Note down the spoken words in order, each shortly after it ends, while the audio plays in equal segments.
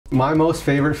My most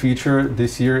favorite feature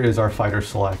this year is our fighter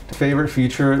select. Favorite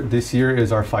feature this year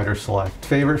is our fighter select.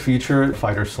 Favorite feature,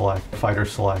 fighter select, fighter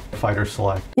select, fighter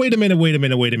select. Wait a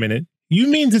minute. You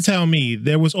mean to tell me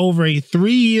there was over a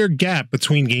 3-year gap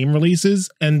between game releases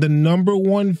and the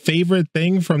 #1 favorite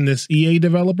thing from this EA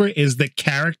developer is the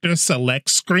character select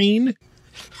screen?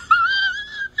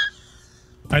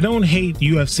 I don't hate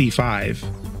UFC 5.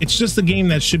 It's just a game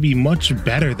that should be much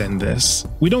better than this.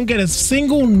 We don't get a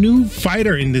single new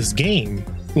fighter in this game.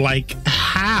 Like,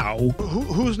 how?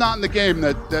 Who's not in the game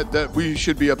that we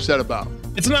should be upset about?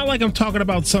 It's not like I'm talking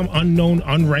about some unknown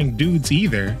unranked dudes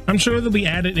either. I'm sure they'll be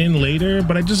added in later,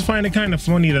 but I just find it kind of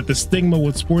funny that the stigma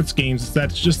with sports games is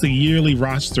that it's just a yearly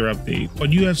roster update. But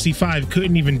UFC 5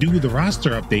 couldn't even do the roster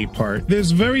update part.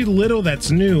 There's very little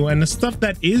that's new, and the stuff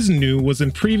that is new was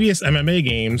in previous MMA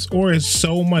games or is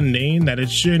so mundane that it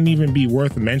shouldn't even be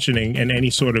worth mentioning in any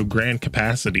sort of grand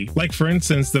capacity. Like for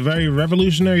instance, the very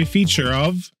revolutionary feature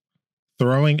of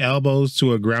throwing elbows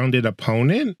to a grounded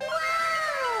opponent.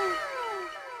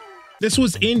 This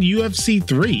was in UFC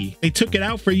 3. They took it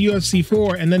out for UFC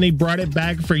 4 and then they brought it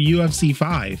back for UFC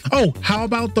 5. Oh, how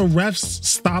about the refs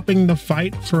stopping the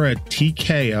fight for a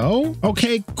TKO?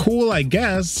 Okay, cool, I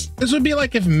guess. This would be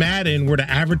like if Madden were to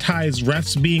advertise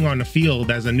refs being on the field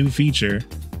as a new feature.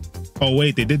 Oh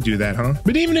wait, they did do that, huh?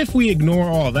 But even if we ignore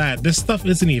all that, this stuff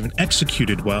isn't even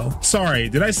executed well. Sorry,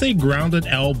 did I say grounded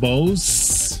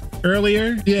elbows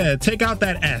earlier? Yeah, take out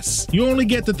that S. You only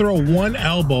get to throw one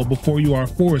elbow before you are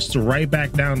forced right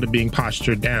back down to being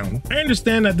postured down. I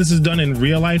understand that this is done in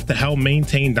real life to help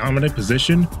maintain dominant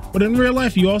position, but in real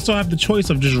life you also have the choice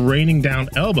of just raining down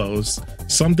elbows,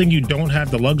 something you don't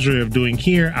have the luxury of doing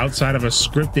here outside of a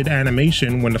scripted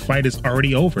animation when the fight is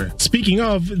already over. Speaking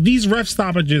of, these ref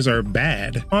stoppages are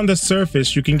bad. On the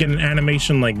surface, you can get an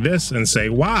animation like this and say,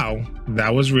 wow,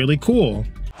 that was really cool.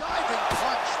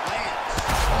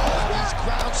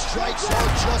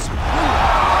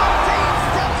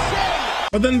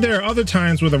 But then there are other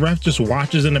times where the ref just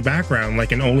watches in the background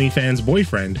like an OnlyFans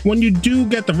boyfriend. When you do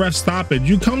get the ref stoppage,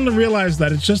 you come to realize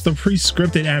that it's just a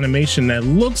pre-scripted animation that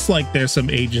looks like there's some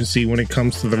agency when it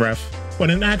comes to the ref. But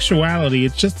in actuality,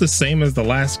 it's just the same as the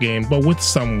last game, but with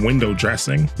some window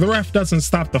dressing. The ref doesn't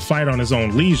stop the fight on his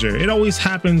own leisure. It always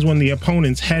happens when the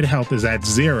opponent's head health is at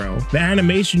 0. The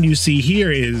animation you see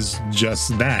here is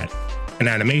just that, an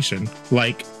animation.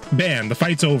 Like, bam, the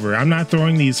fight's over. I'm not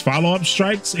throwing these follow-up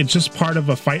strikes. It's just part of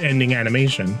a fight-ending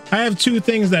animation. I have 2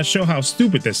 things that show how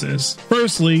stupid this is.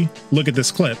 Firstly, look at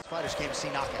this clip. Fighters came to see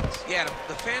knockouts. Yeah,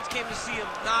 the fans came to see them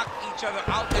knock each other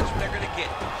out. That's what they're gonna get.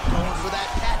 Going for that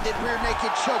patented rear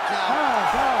naked choke now.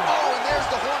 Oh, and there's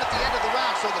the horn at the end of the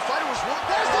round. So the fighter was one.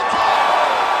 There's the tap.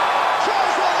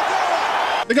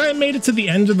 The guy made it to the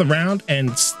end of the round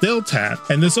and still tapped,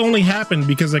 and this only happened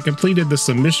because I completed the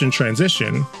submission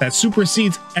transition that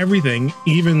supersedes everything,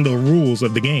 even the rules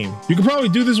of the game. You could probably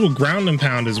do this with ground and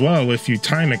pound as well if you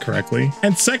time it correctly.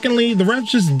 And secondly, the ref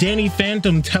just Danny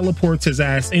Phantom teleports his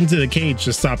ass into the cage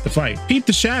to stop the fight. Peep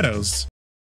the shadows.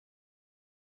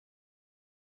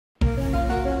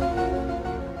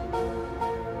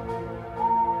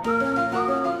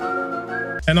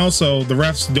 And also, the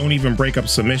refs don't even break up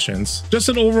submissions. Just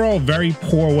an overall very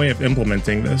poor way of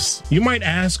implementing this. You might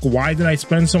ask, why did I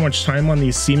spend so much time on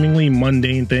these seemingly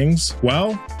mundane things?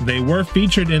 Well, they were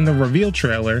featured in the reveal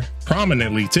trailer,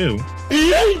 prominently too.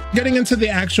 Getting into the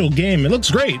actual game, it looks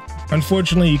great.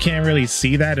 Unfortunately, you can't really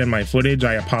see that in my footage.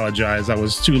 I apologize. I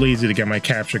was too lazy to get my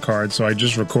capture card, so I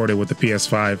just recorded with the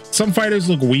PS5. Some fighters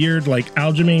look weird, like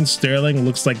Aljamain Sterling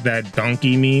looks like that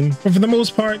donkey meme, but for the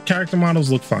most part, character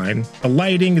models look fine. The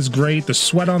lighting is great, the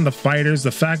sweat on the fighters,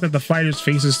 the fact that the fighters'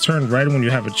 faces turn red when you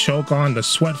have a choke on, the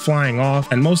sweat flying off,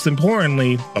 and most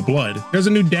importantly, the blood. There's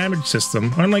a new damage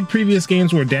system. Unlike previous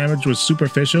games where damage was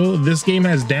superficial, this game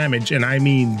has damage, and I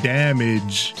mean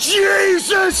damage.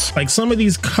 Jesus! Like some of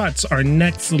these cuts are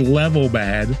next level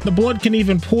bad. The blood can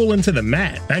even pool into the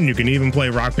mat, and you can even play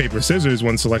rock, paper, scissors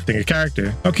when selecting a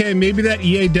character. Okay, maybe that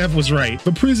EA dev was right.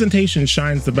 The presentation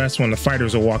shines the best when the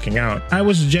fighters are walking out. I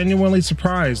was genuinely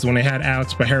surprised when they had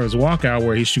Alex Pereira's walkout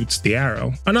where he shoots the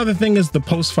arrow. Another thing is the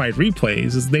post-fight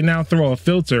replays, is they now throw a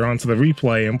filter onto the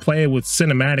replay and play it with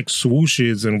cinematic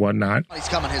swooshes and whatnot. He's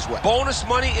coming his way. Bonus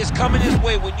money is coming his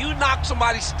way. When you knock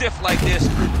somebody stiff like this,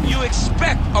 you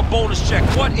expect a bonus check.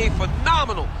 What a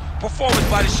phenomenal performance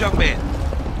by this young man.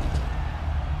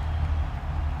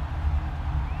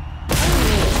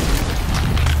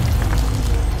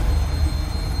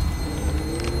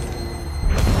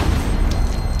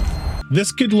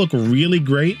 This could look really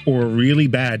great or really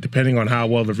bad depending on how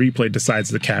well the replay decides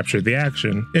to capture the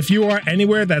action. If you are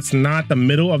anywhere that's not the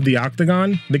middle of the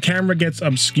octagon, the camera gets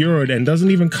obscured and doesn't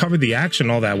even cover the action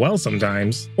all that well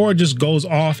sometimes, or it just goes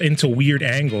off into weird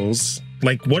angles.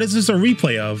 Like, what is this a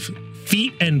replay of?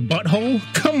 Feet and butthole?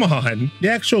 Come on! The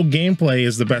actual gameplay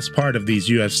is the best part of these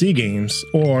UFC games,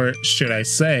 or should I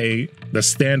say, the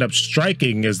stand-up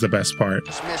striking is the best part.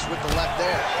 Miss with the left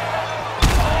there.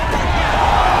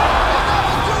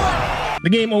 The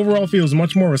game overall feels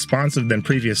much more responsive than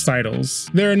previous titles.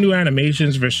 There are new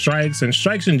animations for strikes, and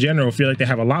strikes in general feel like they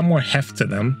have a lot more heft to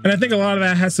them. And I think a lot of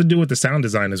that has to do with the sound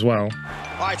design as well.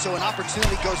 All right, so an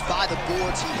opportunity goes by the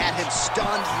boards. He had him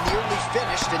stunned, nearly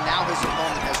finished, and now his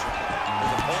opponent has recovered.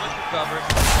 His opponent recovered.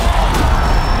 Oh,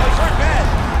 he's hurt bad.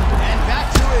 And back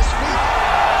to his feet.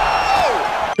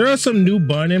 There are some new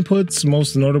button inputs,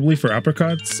 most notably for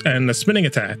uppercuts and the spinning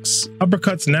attacks.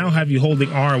 Uppercuts now have you holding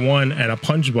R1 and a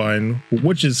punch button,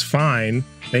 which is fine.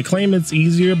 They claim it's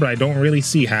easier, but I don't really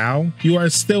see how. You are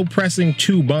still pressing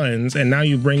 2 buttons, and now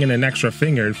you bring in an extra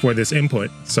finger for this input,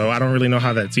 so I don't really know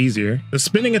how that's easier. The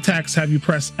spinning attacks have you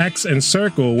press X and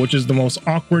circle, which is the most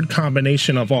awkward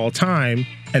combination of all time,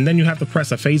 and then you have to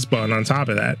press a face button on top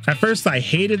of that. At first I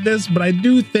hated this, but I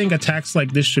do think attacks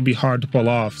like this should be hard to pull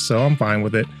off, so I'm fine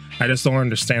with it. I just don't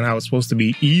understand how it's supposed to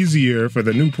be easier for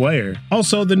the new player.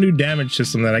 Also, the new damage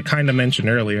system that I kinda mentioned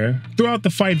earlier. Throughout the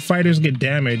fight, fighters get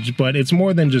damaged, but it's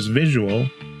more than just visual.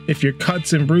 If your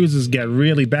cuts and bruises get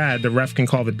really bad, the ref can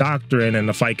call the doctor in and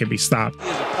the fight can be stopped. His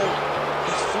opponent,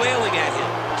 he's flailing at him.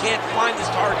 Can't find his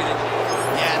target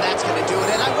anymore. Yeah, and that's going to do it.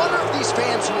 And I wonder if these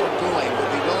fans who are booing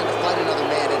will be willing to fight another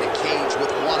man in a cage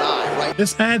with one eye, right?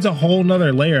 This adds a whole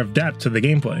nother layer of depth to the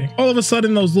gameplay. All of a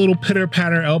sudden, those little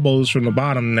pitter-patter elbows from the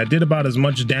bottom that did about as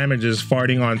much damage as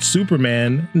farting on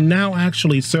Superman now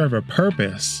actually serve a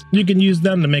purpose. You can use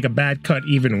them to make a bad cut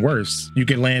even worse. You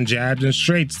can land jabs and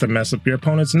straights to mess up your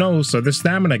opponent's nose so their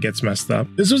stamina gets messed up.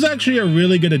 This was actually a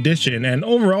really good addition, and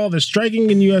overall, the striking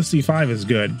in UFC 5 is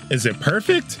good. Is it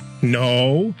perfect?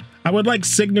 No. I would like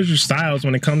signature styles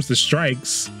when it comes to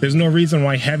strikes. There's no reason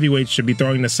why heavyweights should be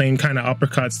throwing the same kind of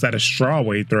uppercuts that a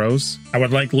strawweight throws. I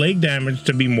would like leg damage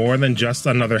to be more than just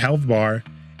another health bar.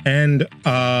 And,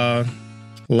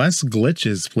 less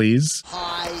glitches, please.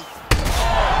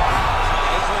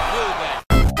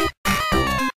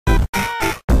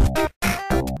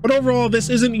 But overall, this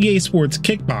isn't EA Sports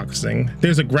kickboxing.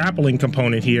 There's a grappling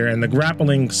component here, and the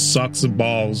grappling sucks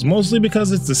balls, mostly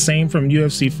because it's the same from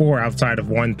UFC 4 outside of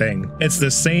one thing. It's the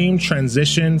same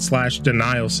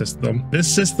transition/denial system. This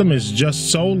system is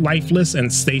just so lifeless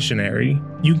and stationary.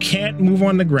 You can't move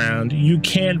on the ground, you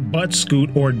can't butt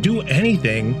scoot or do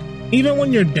anything. Even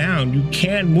when you're down, you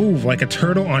can't move like a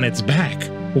turtle on its back.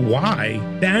 Why?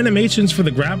 The animations for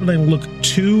the grappling look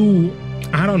too,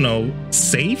 I don't know,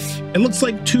 safe? It looks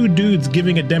like 2 dudes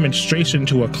giving a demonstration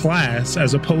to a class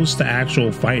as opposed to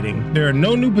actual fighting. There are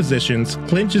no new positions,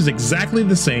 clinch is exactly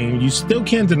the same, you still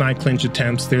can't deny clinch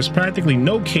attempts, there's practically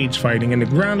no cage fighting, and the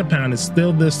ground and pound is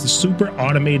still this super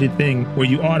automated thing where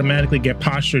you automatically get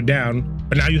postured down,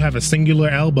 but now you have a singular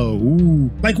elbow.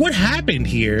 Ooh. Like, what happened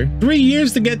here? 3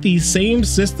 years to get these same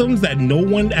systems that no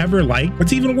one ever liked?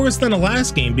 It's even worse than the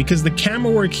last game because the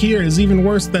camera work here is even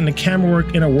worse than the camera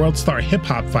work in a World Star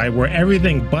hip-hop fight where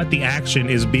everything but the action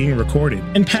is being recorded.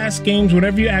 In past games,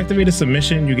 whenever you activate a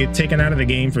submission, you get taken out of the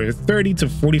game for 30 to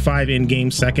 45 in-game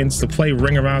seconds to play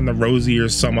Ring Around the Rosie or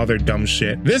some other dumb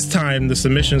shit. This time, the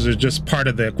submissions are just part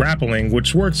of the grappling,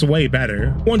 which works way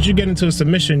better. Once you get into a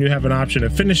submission, you have an option to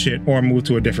finish it or move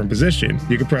to a different position.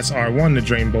 You can press R1 to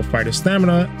drain both fighters'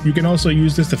 stamina. You can also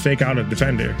use this to fake out a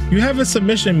defender. You have a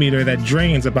submission meter that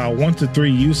drains about 1 to 3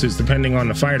 uses depending on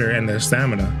the fighter and their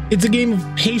stamina. It's a game of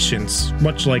patience,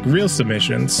 much like real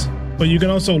submissions, but you can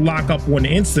also lock up one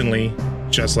instantly,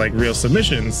 just like real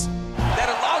submissions. That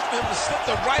allows for him to slip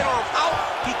the right arm out.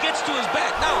 He gets to his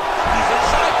back. Now, he's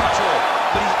inside control,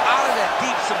 but he's out of that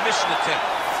deep submission attempt.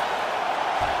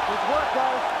 Good work,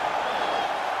 guys.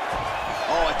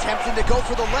 Oh, attempting to go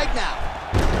for the leg now.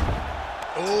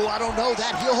 Oh, I don't know.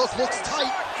 That heel hook looks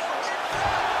tight.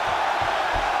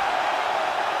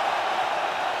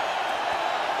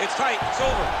 It's tight. It's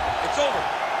over. It's over.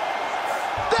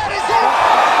 That is it!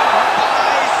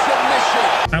 By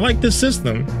submission. I like this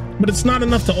system, but it's not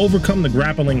enough to overcome the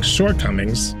grappling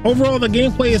shortcomings. Overall, the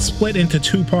gameplay is split into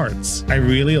 2 parts. I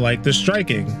really like the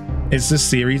striking. It's the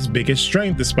series' biggest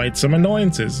strength despite some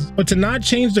annoyances. But to not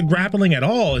change the grappling at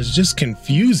all is just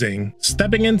confusing.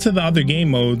 Stepping into the other game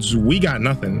modes, we got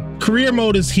nothing. Career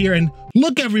mode is here and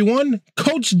look everyone,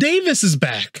 Coach Davis is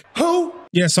back. Who?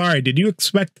 Yeah, sorry, did you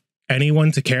expect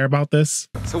anyone to care about this?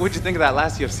 So what'd you think of that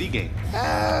last UFC game?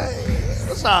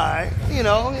 It's all right. You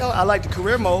know, I like the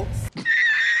career mode.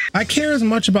 I care as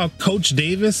much about Coach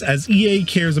Davis as EA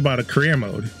cares about a career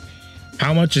mode.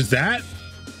 How much is that?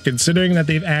 Considering that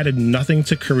they've added nothing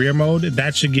to career mode,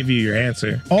 that should give you your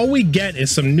answer. All we get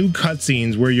is some new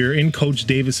cutscenes where you're in Coach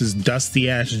Davis's dusty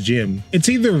ass gym. It's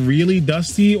either really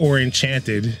dusty or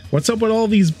enchanted. What's up with all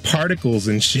these particles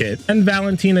and shit? And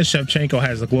Valentina Shevchenko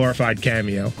has a glorified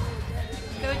cameo.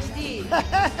 Coach D,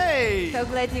 Hey! so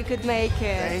glad you could make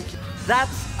it. Thank you.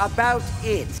 That's about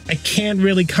it. I can't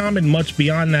really comment much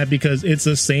beyond that because it's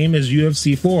the same as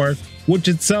UFC 4, which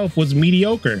itself was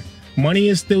mediocre. Money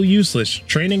is still useless,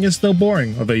 training is still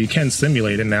boring, although you can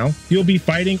simulate it now. You'll be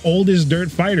fighting old as dirt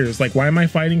fighters, like why am I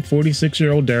fighting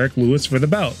 46-year-old Derek Lewis for the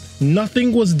belt?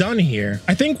 Nothing was done here.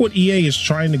 I think what EA is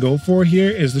trying to go for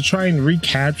here is to try and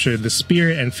recapture the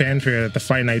spirit and fanfare that the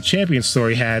Fight Night Champions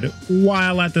story had,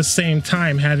 while at the same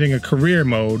time having a career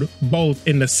mode, both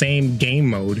in the same game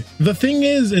mode. The thing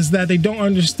is that they don't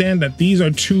understand that these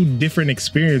are two different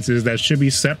experiences that should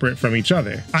be separate from each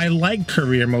other. I like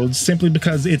career mode simply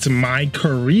because it's my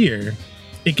career.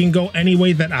 It can go any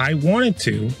way that I want it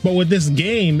to. But with this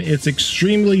game, it's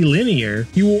extremely linear.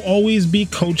 You will always be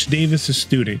Coach Davis's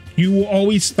student. You will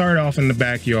always start off in the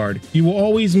backyard. You will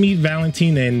always meet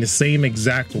Valentina in the same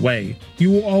exact way. You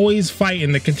will always fight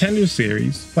in the Contender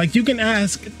Series. Like, you can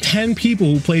ask 10 people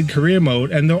who played career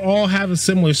mode and they'll all have a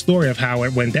similar story of how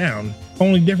it went down.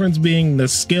 Only difference being the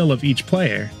skill of each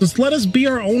player. Just let us be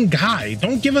our own guy.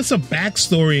 Don't give us a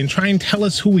backstory and try and tell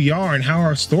us who we are and how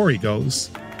our story goes.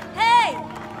 Hey!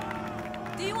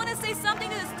 Do you want to say something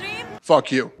to the stream?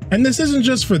 Fuck you. And this isn't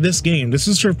just for this game, this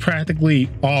is for practically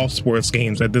all sports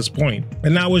games at this point.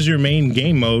 And that was your main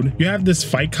game mode. You have this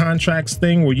fight contracts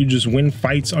thing where you just win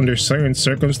fights under certain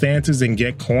circumstances and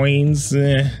get coins.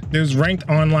 There's ranked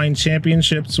online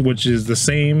championships, which is the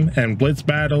same, and blitz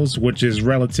battles, which is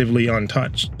relatively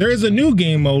untouched. There is a new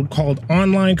game mode called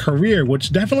Online Career,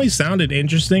 which definitely sounded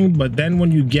interesting, but then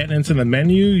when you get into the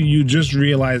menu, you just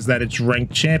realize that it's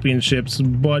ranked championships,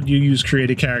 but you use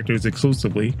created characters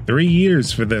exclusively. 3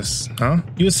 years for this. Huh?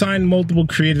 You assign multiple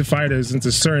created fighters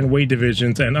into certain weight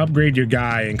divisions and upgrade your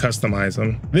guy and customize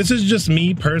them. This is just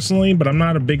me personally, but I'm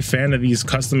not a big fan of these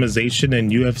customization in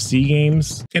UFC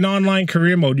games. In online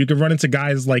career mode, you can run into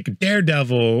guys like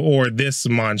Daredevil or this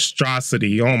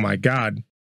monstrosity. Oh my god.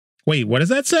 Wait, what does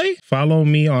that say? Follow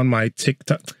me on my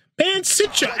TikTok. Man,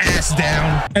 sit your ass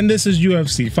down. And this is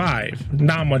UFC 5.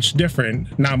 Not much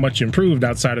different, not much improved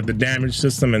outside of the damage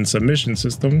system and submission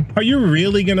system. Are you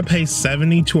really gonna pay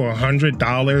 $70 to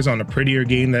 $100 on a prettier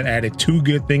game that added 2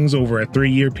 good things over a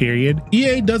 3-year period?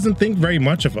 EA doesn't think very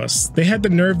much of us. They had the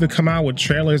nerve to come out with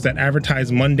trailers that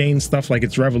advertise mundane stuff like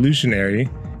it's revolutionary.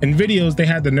 In videos, they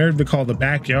had the nerve to call the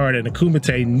backyard and the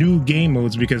Kumite new game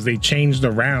modes because they changed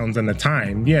the rounds and the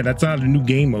time. Yeah, that's not a new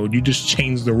game mode, you just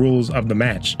changed the rules of the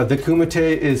match. The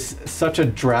Kumite is such a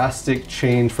drastic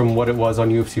change from what it was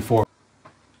on UFC 4.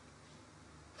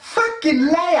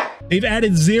 They've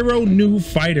added 0 new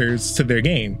fighters to their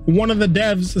game. One of the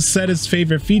devs said his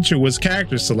favorite feature was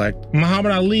character select.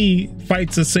 Muhammad Ali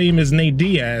fights the same as Nate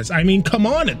Diaz. I mean, come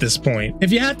on at this point.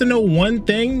 If you have to know one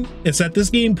thing, it's that this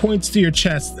game points to your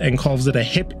chest and calls it a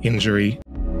hip injury.